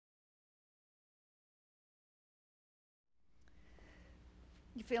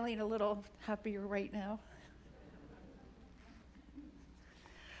You feeling a little happier right now?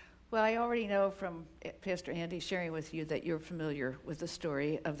 Well, I already know from Pastor Andy sharing with you that you're familiar with the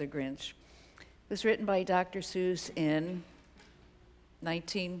story of the Grinch. It was written by Dr. Seuss in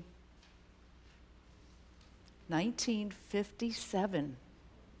 1957. It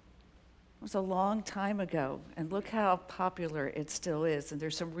was a long time ago, and look how popular it still is, and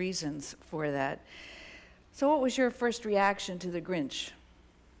there's some reasons for that. So what was your first reaction to the Grinch?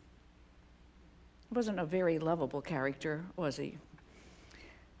 He wasn't a very lovable character, was he?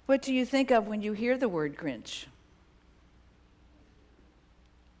 What do you think of when you hear the word Grinch?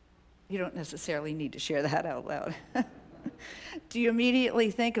 You don't necessarily need to share that out loud. Do you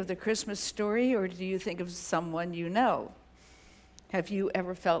immediately think of the Christmas Story, or do you think of someone you know? Have you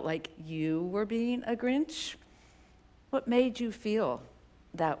ever felt like you were being a Grinch? What made you feel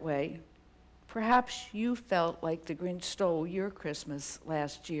that way? Perhaps you felt like the Grinch stole your Christmas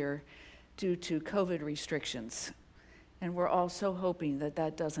last year due to COVID restrictions. And we're also hoping that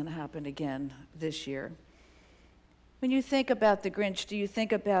that doesn't happen again this year. When you think about the Grinch, do you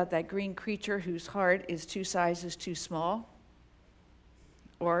think about that green creature whose heart is 2 sizes too small?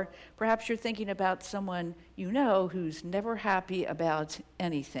 Or perhaps you're thinking about someone you know who's never happy about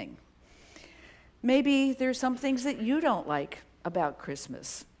anything. Maybe there's some things that you don't like about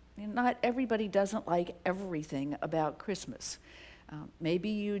Christmas. Not everybody doesn't like everything about Christmas. Maybe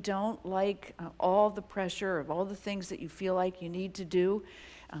you don't like all the pressure of all the things that you feel like you need to do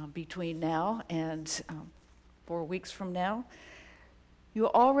between now and 4 weeks from now. You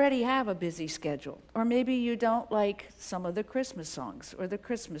already have a busy schedule. Or maybe you don't like some of the Christmas songs or the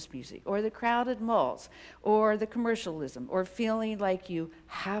Christmas music or the crowded malls or the commercialism or feeling like you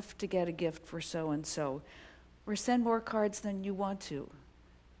have to get a gift for so-and-so or send more cards than you want to.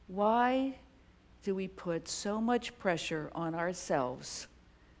 Why do we put so much pressure on ourselves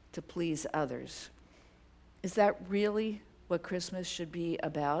to please others? Is that really what Christmas should be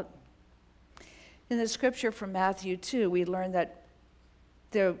about? In the scripture from Matthew 2, we learn that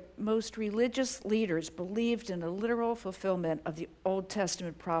the most religious leaders believed in a literal fulfillment of the Old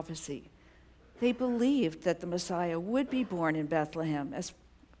Testament prophecy. They believed that the Messiah would be born in Bethlehem, as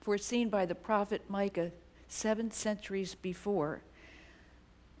foreseen by the prophet Micah 7 centuries before.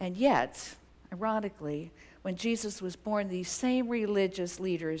 And yet, ironically, when Jesus was born, these same religious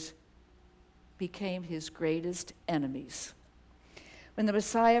leaders became his greatest enemies. When the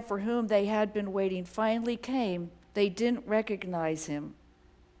Messiah for whom they had been waiting finally came, they didn't recognize him.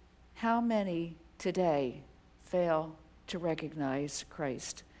 How many today fail to recognize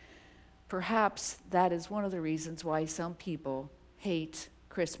Christ? Perhaps that is one of the reasons why some people hate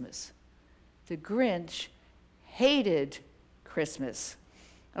Christmas. The Grinch hated Christmas,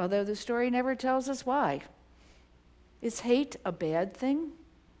 although the story never tells us why. Is hate a bad thing?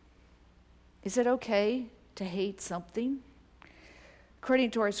 Is it okay to hate something?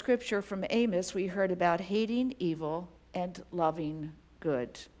 According to our scripture from Amos, we heard about hating evil and loving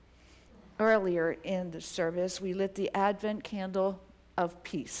good. Earlier in the service, we lit the Advent candle of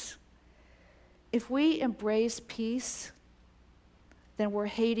peace. If we embrace peace, then we're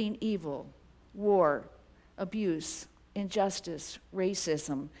hating evil, war, abuse, injustice,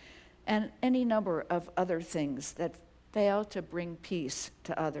 racism, and any number of other things that fail to bring peace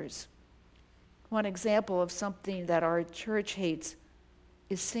to others. One example of something that our church hates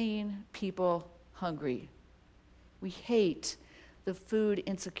is seeing people hungry. We hate the food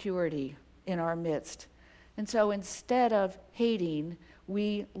insecurity in our midst. And so instead of hating,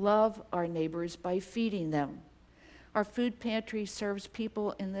 we love our neighbors by feeding them. Our food pantry serves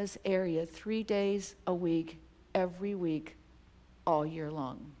people in this area 3 days a week, every week, all year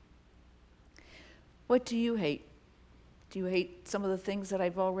long. What do you hate? Do you hate some of the things that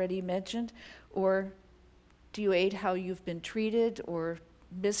I've already mentioned? Or do you hate how you've been treated or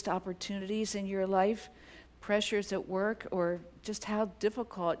missed opportunities in your life, pressures at work, or just how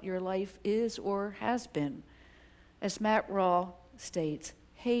difficult your life is or has been? As Matt Rawl states,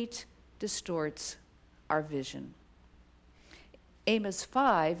 hate distorts our vision. Amos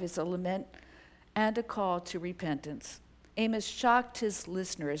 5 is a lament and a call to repentance. Amos shocked his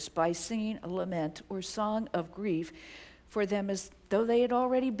listeners by singing a lament or song of grief for them as though they had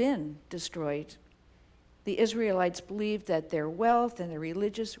already been destroyed. The Israelites believed that their wealth and their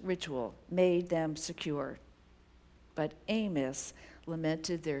religious ritual made them secure. But Amos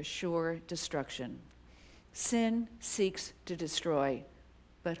lamented their sure destruction. Sin seeks to destroy,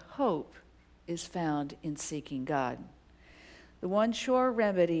 but hope is found in seeking God. The one sure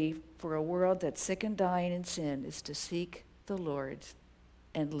remedy for a world that's sick and dying in sin is to seek the Lord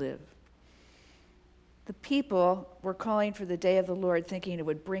and live. The people were calling for the day of the Lord, thinking it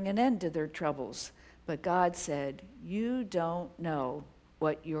would bring an end to their troubles. But God said, "You don't know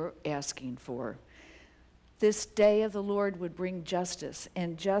what you're asking for." This day of the Lord would bring justice,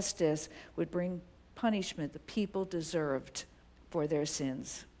 and justice would bring punishment the people deserved for their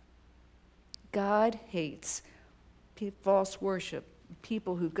sins. God hates false worship,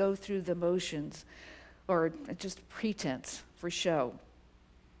 people who go through the motions or just pretense for show.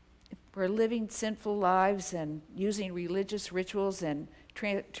 If we're living sinful lives and using religious rituals and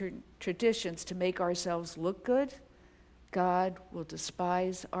traditions to make ourselves look good, God will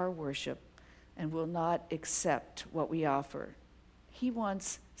despise our worship and will not accept what we offer. He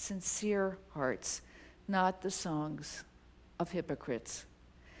wants sincere hearts, not the songs of hypocrites.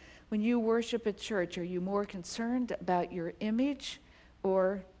 When you worship at church, are you more concerned about your image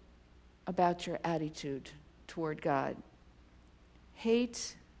or about your attitude toward God?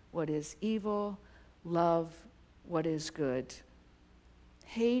 Hate what is evil, love what is good.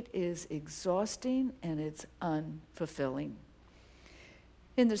 Hate is exhausting and it's unfulfilling.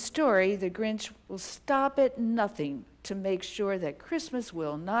 In the story, the Grinch will stop at nothing to make sure that Christmas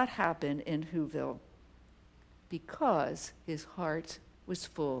will not happen in Whoville because his heart was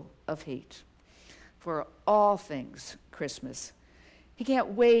full of hate for all things Christmas. He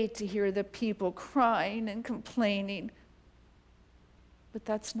can't wait to hear the people crying and complaining, but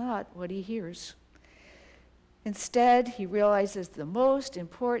that's not what he hears. Instead, he realizes the most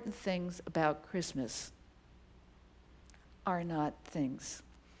important things about Christmas are not things.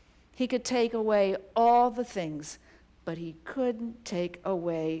 He could take away all the things, but he couldn't take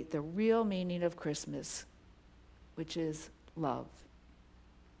away the real meaning of Christmas, which is love.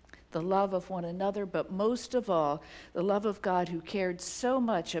 The love of one another, but most of all, the love of God who cared so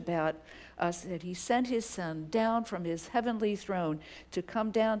much about us that he sent his Son down from his heavenly throne to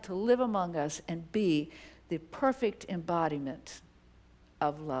come down to live among us and be the perfect embodiment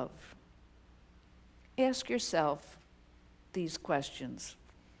of love. Ask yourself these questions.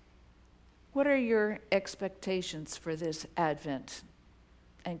 What are your expectations for this Advent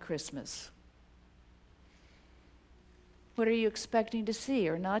and Christmas? What are you expecting to see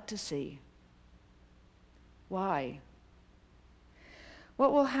or not to see? Why?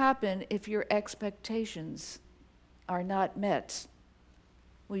 What will happen if your expectations are not met?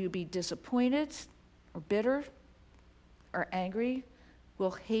 Will you be disappointed or bitter or angry?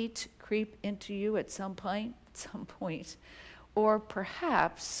 Will hate creep into you at some point? Or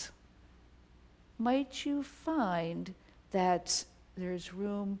perhaps might you find that there's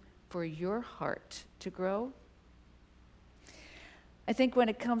room for your heart to grow? I think when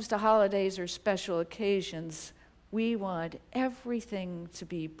it comes to holidays or special occasions, we want everything to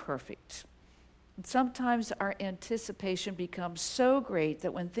be perfect. And sometimes our anticipation becomes so great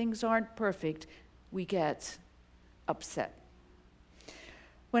that when things aren't perfect, we get upset.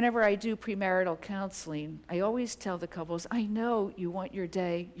 Whenever I do premarital counseling, I always tell the couples, I know you want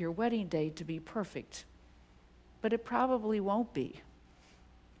your wedding day to be perfect, but it probably won't be.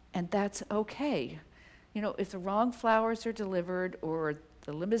 And that's okay. You know, if the wrong flowers are delivered or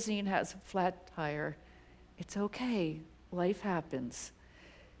the limousine has a flat tire, it's okay. Life happens.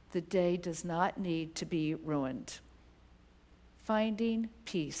 The day does not need to be ruined. Finding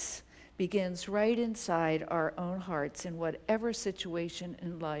peace begins right inside our own hearts in whatever situation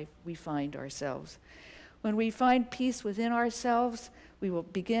in life we find ourselves. When we find peace within ourselves, we will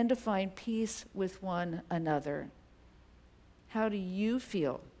begin to find peace with one another. How do you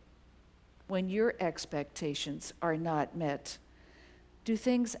feel when your expectations are not met? Do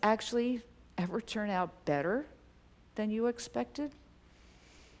things actually ever turn out better than you expected?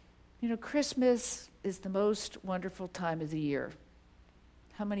 You know, Christmas is the most wonderful time of the year.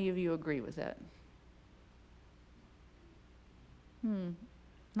 How many of you agree with that?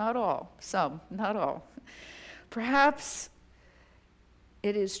 Not all. Some, not all. Perhaps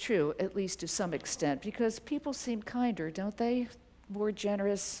it is true, at least to some extent, because people seem kinder, don't they? More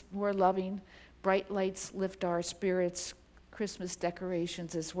generous, more loving. Bright lights lift our spirits, Christmas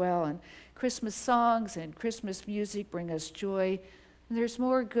decorations as well, and Christmas songs and Christmas music bring us joy, and there's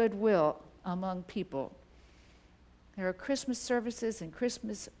more goodwill among people. There are Christmas services and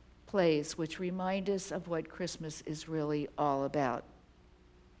Christmas plays which remind us of what Christmas is really all about.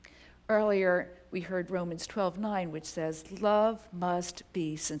 Earlier, we heard Romans 12:9, which says, love must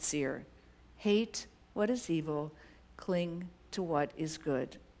be sincere. Hate what is evil, cling to what is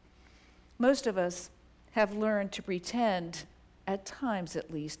good. Most of us have learned to pretend, at times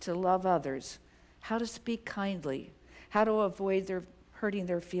at least, to love others, how to speak kindly, how to avoid hurting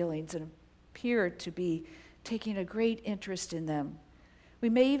their feelings, and appear to be taking a great interest in them. We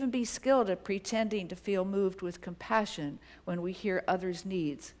may even be skilled at pretending to feel moved with compassion when we hear others'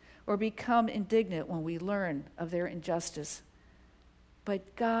 needs, or become indignant when we learn of their injustice.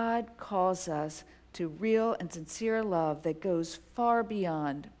 But God calls us to real and sincere love that goes far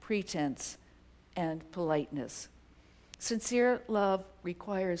beyond pretense and politeness. Sincere love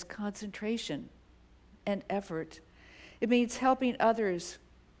requires concentration and effort. It means helping others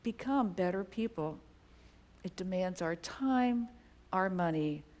become better people. It demands our time, our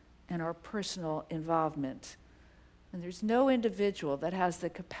money, and our personal involvement. And there's no individual that has the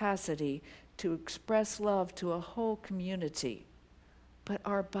capacity to express love to a whole community. But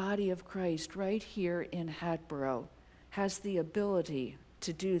our body of Christ right here in Hatboro has the ability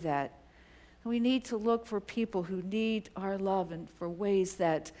to do that. We need to look for people who need our love and for ways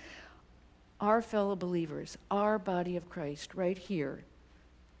that our fellow believers, our body of Christ right here,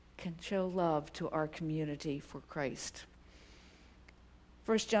 can show love to our community for Christ.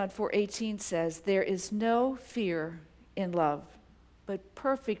 1 John 4:18 says, "There is no fear in love, but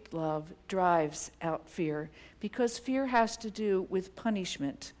perfect love drives out fear, because fear has to do with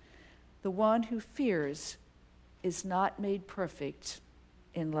punishment. The one who fears is not made perfect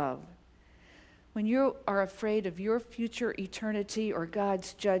in love." When you are afraid of your future eternity or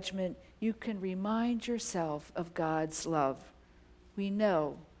God's judgment, you can remind yourself of God's love. We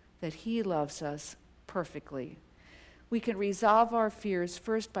know that He loves us perfectly. We can resolve our fears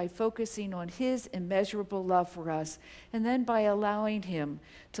first by focusing on His immeasurable love for us, and then by allowing Him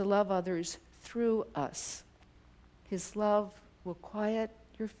to love others through us. His love will quiet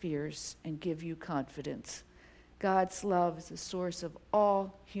your fears and give you confidence. God's love is the source of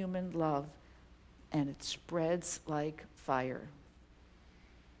all human love, and it spreads like fire.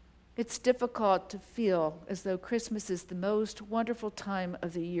 It's difficult to feel as though Christmas is the most wonderful time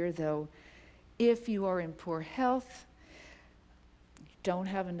of the year, though, if you are in poor health, you don't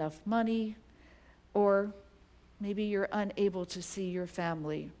have enough money, or maybe you're unable to see your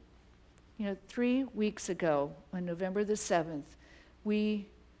family. 3 weeks ago, on November the 7th, we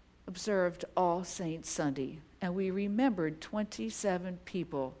observed All Saints Sunday, and we remembered 27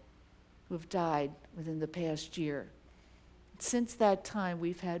 people who have died within the past year. Since that time,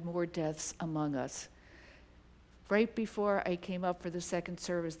 we've had more deaths among us. Right before I came up for the second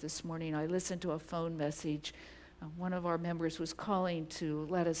service this morning, I listened to a phone message. One of our members was calling to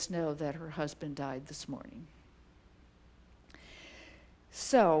let us know that her husband died this morning.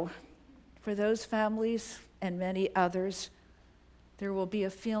 So, for those families and many others, there will be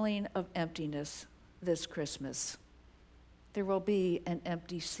a feeling of emptiness this Christmas. There will be an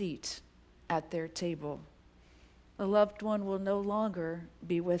empty seat at their table. A loved one will no longer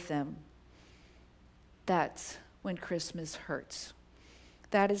be with them. That's when Christmas hurts.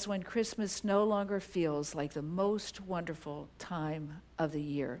 That is when Christmas no longer feels like the most wonderful time of the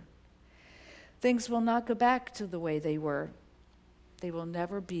year. Things will not go back to the way they were. They will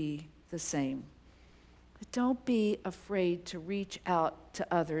never be the same. But don't be afraid to reach out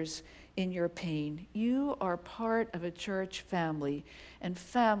to others in your pain. You are part of a church family, and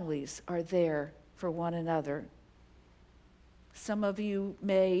families are there for one another. Some of you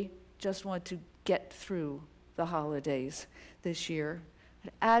may just want to get through the holidays this year.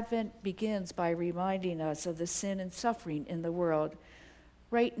 But Advent begins by reminding us of the sin and suffering in the world.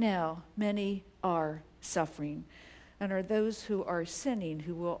 Right now, many are suffering, and are those who are sinning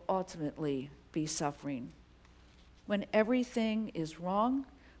who will ultimately be suffering. When everything is wrong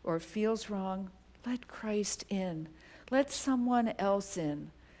or feels wrong, let Christ in. Let someone else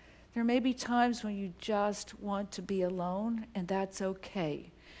in. There may be times when you just want to be alone, and that's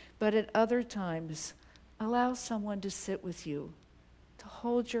okay. But at other times, allow someone to sit with you, to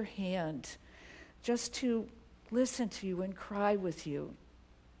hold your hand, just to listen to you and cry with you.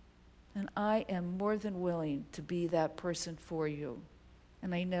 And I am more than willing to be that person for you.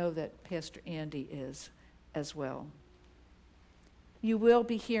 And I know that Pastor Andy is as well. You will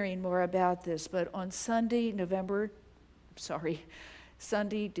be hearing more about this, but on Sunday, December the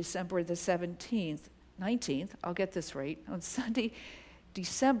 19th, I'll get this right. On Sunday,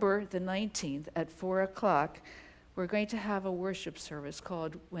 December the 19th at 4 o'clock, we're going to have a worship service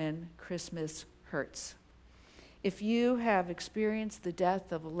called When Christmas Hurts. If you have experienced the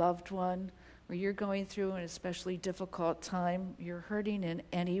death of a loved one, or you're going through an especially difficult time, you're hurting in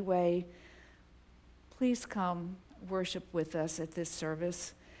any way, please come worship with us at this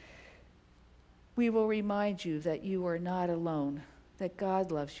service. We will remind you that you are not alone, that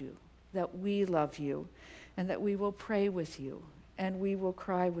God loves you, that we love you, and that we will pray with you, and we will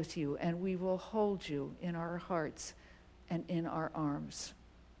cry with you, and we will hold you in our hearts and in our arms.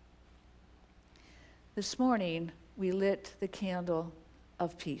 This morning, we lit the candle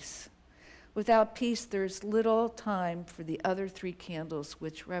of peace. Without peace, there's little time for the other three candles,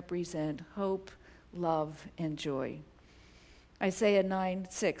 which represent hope, love, and joy. Isaiah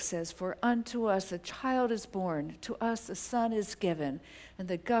 9:6 says, "For unto us a child is born, to us a son is given, and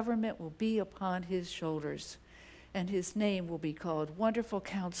the government will be upon his shoulders. And his name will be called Wonderful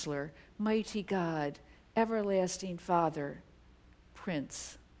Counselor, Mighty God, Everlasting Father,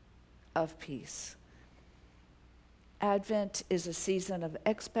 Prince of Peace." Advent is a season of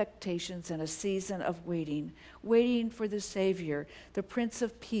expectations and a season of waiting for the Savior, the Prince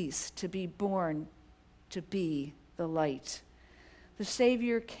of Peace, to be born, to be the light. The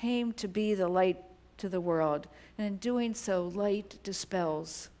Savior came to be the light to the world, and in doing so, light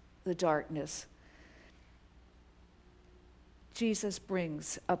dispels the darkness. Jesus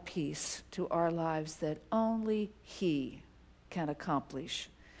brings a peace to our lives that only He can accomplish.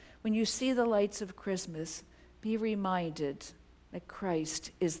 When you see the lights of Christmas, be reminded that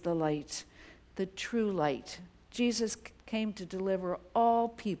Christ is the light, the true light. Jesus came to deliver all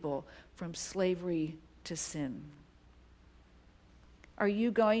people from slavery to sin. Are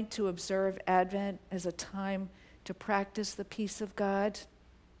you going to observe Advent as a time to practice the peace of God?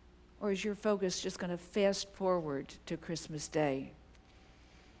 Or is your focus just going to fast forward to Christmas Day?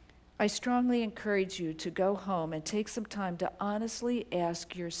 I strongly encourage you to go home and take some time to honestly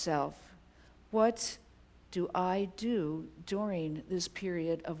ask yourself, what do I do during this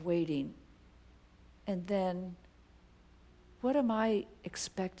period of waiting? And then, what am I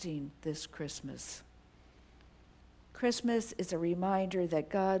expecting this Christmas? Christmas is a reminder that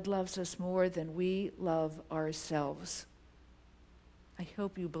God loves us more than we love ourselves. I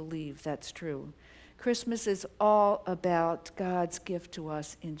hope you believe that's true. Christmas is all about God's gift to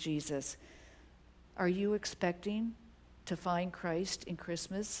us in Jesus. Are you expecting to find Christ in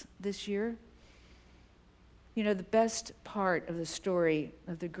Christmas this year? You know, the best part of the story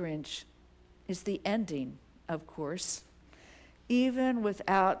of the Grinch is the ending, of course. Even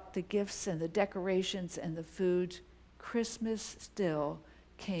without the gifts and the decorations and the food, Christmas still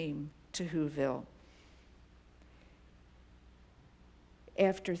came to Whoville.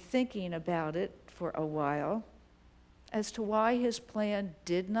 After thinking about it for a while, as to why his plan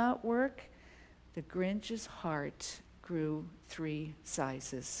did not work, the Grinch's heart grew 3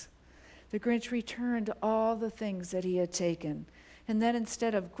 sizes. The Grinch returned all the things that he had taken. And then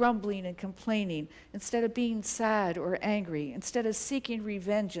instead of grumbling and complaining, instead of being sad or angry, instead of seeking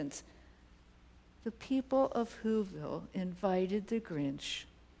revengeance, the people of Whoville invited the Grinch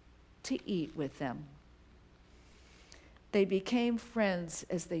to eat with them. They became friends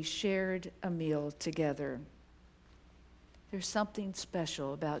as they shared a meal together. There's something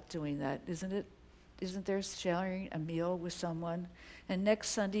special about doing that, isn't it? Isn't there, sharing a meal with someone? And next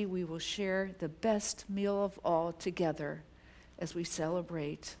Sunday, we will share the best meal of all together as we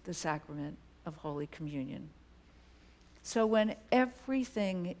celebrate the sacrament of Holy Communion. So when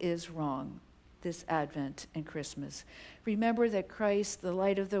everything is wrong this Advent and Christmas, remember that Christ, the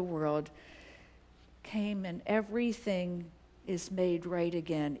light of the world, came and everything is made right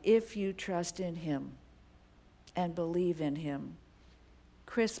again if you trust in him and believe in him.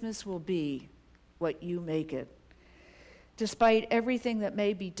 Christmas will be what you make it. Despite everything that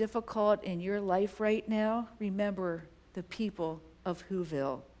may be difficult in your life right now, remember the people of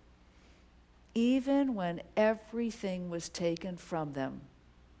Whoville. Even when everything was taken from them,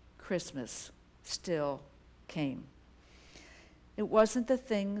 Christmas still came. It wasn't the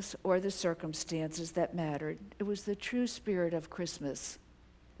things or the circumstances that mattered. It was the true spirit of Christmas,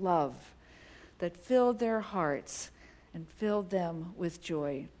 love, that filled their hearts and filled them with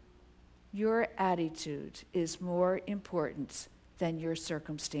joy. Your attitude is more important than your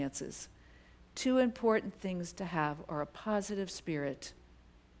circumstances. 2 important things to have are a positive spirit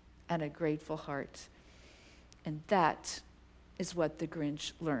and a grateful heart. And that is what the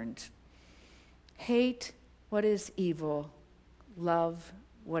Grinch learned. Hate what is evil, love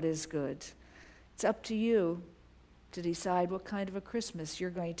what is good. It's up to you to decide what kind of a Christmas you're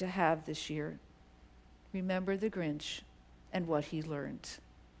going to have this year. Remember the Grinch and what he learned.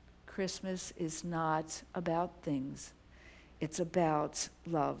 Christmas is not about things. It's about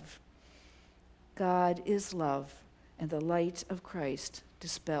love. God is love, and the light of Christ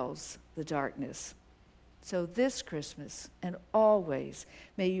dispels the darkness. So this Christmas and always,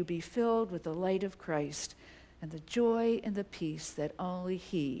 may you be filled with the light of Christ and the joy and the peace that only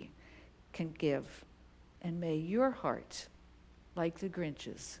he can give. And may your heart, like the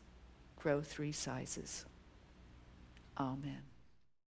Grinch's, grow 3 sizes. Amen.